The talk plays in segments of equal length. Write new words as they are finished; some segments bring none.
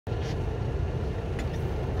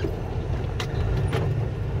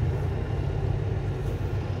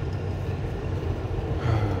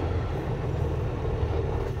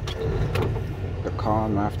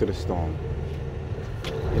calm after the storm.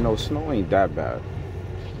 You know, snow ain't that bad.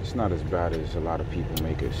 It's not as bad as a lot of people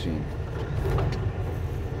make it seem.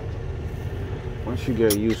 Once you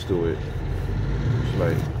get used to it, it's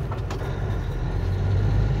like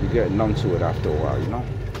you get numb to it after a while, you know?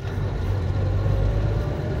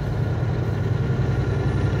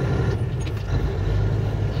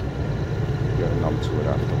 You get numb to it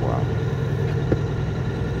after a while.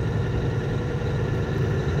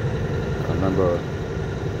 I remember,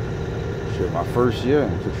 shit, my first year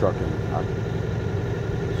into trucking, as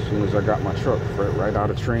soon as I got my truck, right out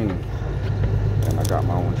of training, and I got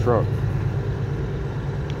my own truck,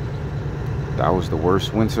 that was the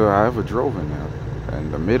worst winter I ever drove in there.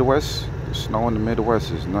 And the Midwest, the snow in the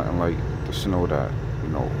Midwest is nothing like the snow that, you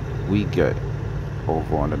know, we get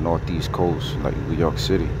over on the Northeast coast, like New York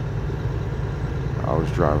City. I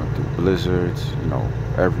was driving through blizzards, you know,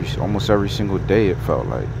 almost every single day it felt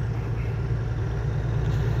like,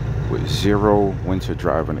 with zero winter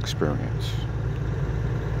driving experience.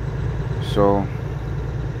 So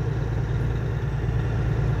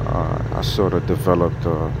I sort of developed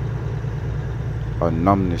a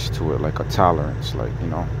numbness to it, like a tolerance. Like, you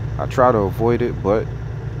know, I try to avoid it, but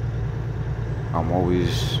I'm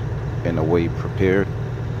always in a way prepared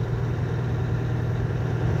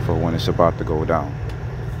for when it's about to go down.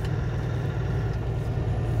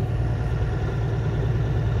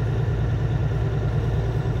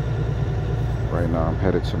 Right now I'm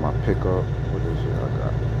headed to my pickup. What is it? I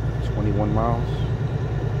got 21 miles.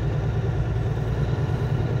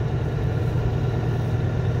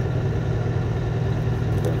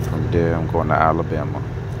 Then from there I'm going to Alabama.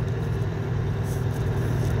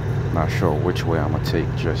 Not sure which way I'm gonna take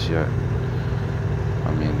just yet.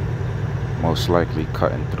 I mean, most likely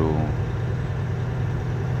cutting through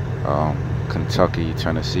Kentucky,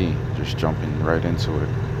 Tennessee, just jumping right into it,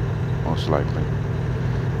 most likely.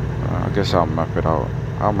 I guess I'll map it out.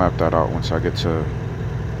 I'll map that out once I get to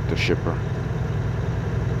the shipper.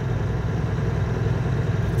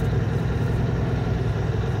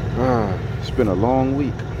 It's been a long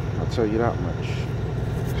week, I'll tell you that much.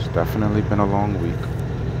 It's definitely been a long week.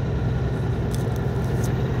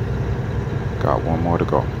 Got one more to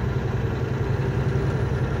go.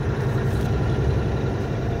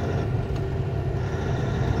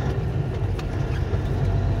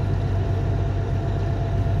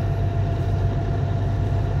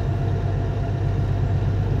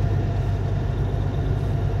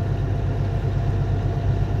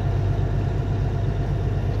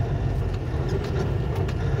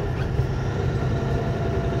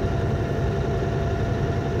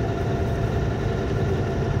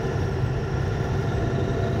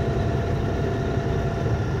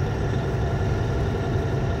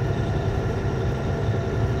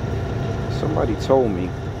 Somebody told me,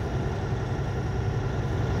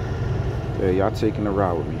 yeah, y'all taking a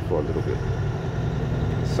ride with me for a little bit.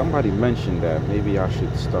 Somebody mentioned that maybe I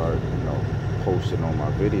should start, you know, posting on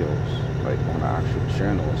my videos, like on an actual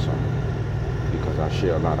channel or something, because I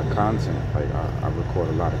share a lot of content. Like I record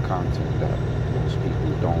a lot of content that most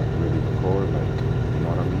people don't really record. Like, you know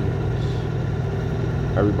what I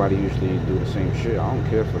mean? Everybody usually do the same shit. I don't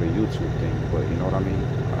care for the YouTube thing, but you know what I mean?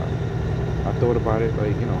 I thought about it,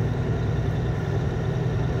 like, you know,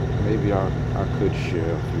 maybe I could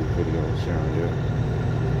share a few videos here and there.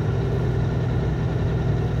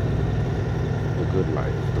 The good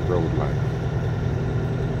life, the road life.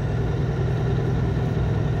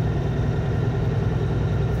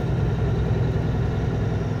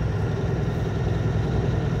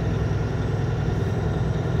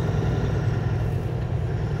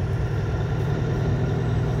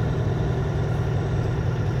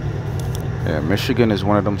 Yeah, Michigan is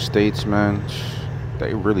one of them states, man.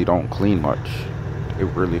 They really don't clean much. They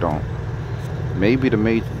really don't. Maybe the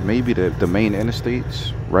main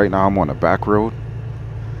interstates. Right now I'm on a back road.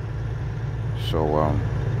 So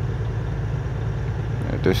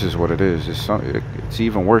yeah, this is what it is. It's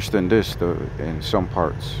even worse than this in some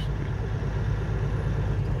parts.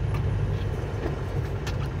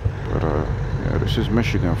 But yeah, this is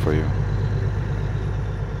Michigan for you.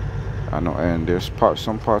 I know, and there's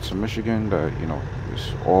some parts of Michigan that, you know,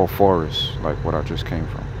 it's all forest, like what I just came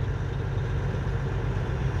from.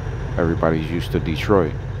 Everybody's used to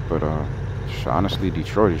Detroit, but honestly,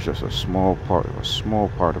 Detroit is just a small part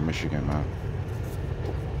of Michigan, man.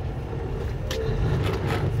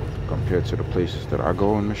 Compared to the places that I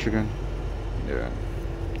go in Michigan, yeah,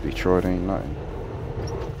 Detroit ain't nothing.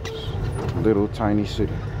 It's a little tiny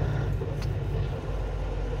city.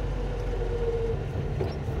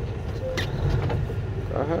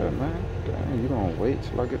 Go ahead, man. Damn, you gonna wait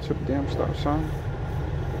till I get to the damn stop sign?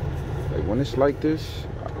 Like when it's like this,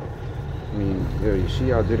 I mean, yeah, you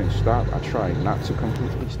see I didn't stop. I tried not to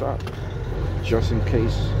completely stop, just in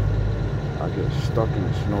case I get stuck in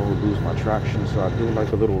the snow, lose my traction. So I do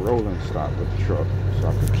like a little rolling stop with the truck, so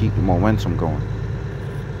I can keep the momentum going.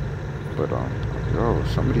 But yo,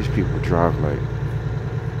 some of these people drive like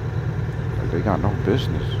they got no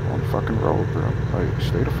business on the fucking road, bro. Like,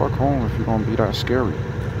 stay the fuck home if you're gonna be that scary.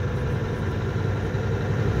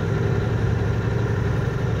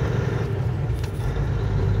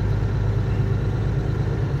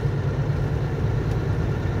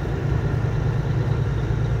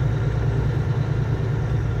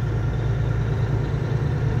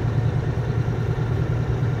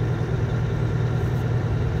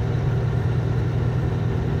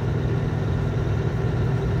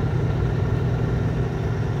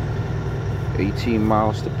 18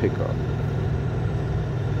 miles to pick up.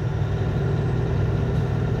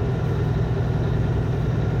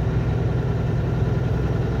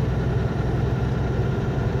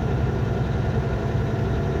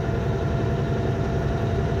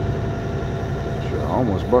 Sure, I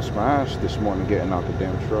almost bust my ass this morning getting out the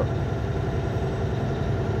damn truck.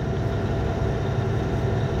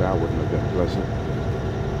 That wouldn't have been pleasant.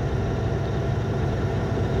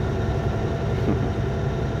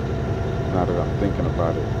 Now that I'm thinking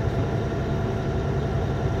about it.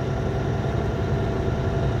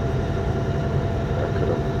 I could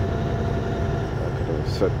have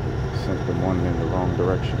sent the morning in the wrong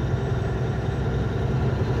direction.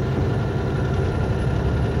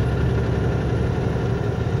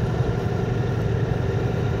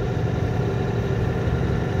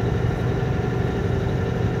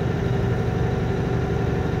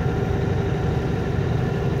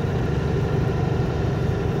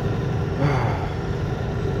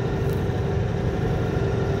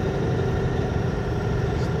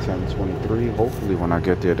 Hopefully when I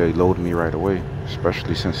get there they load me right away,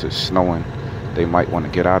 especially since it's snowing. They might want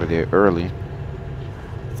to get out of there early.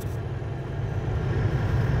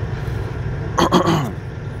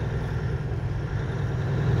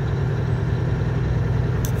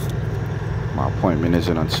 My appointment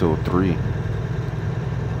isn't until 3,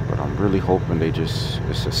 but I'm really hoping it's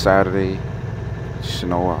a Saturday,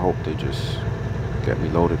 snow. I hope they just get me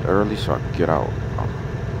loaded early so I can get out.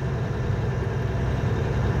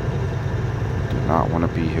 Not want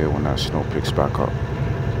to be here when that snow picks back up.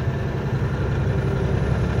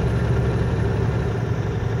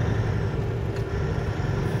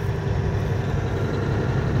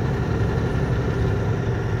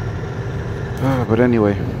 But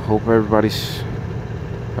anyway, hope everybody's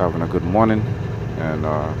having a good morning and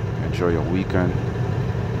enjoy your weekend.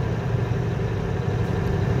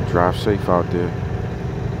 Drive safe out there.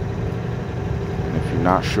 And if you're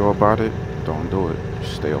not sure about it, don't do it.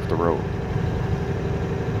 Just stay off the road.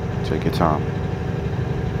 Take your time.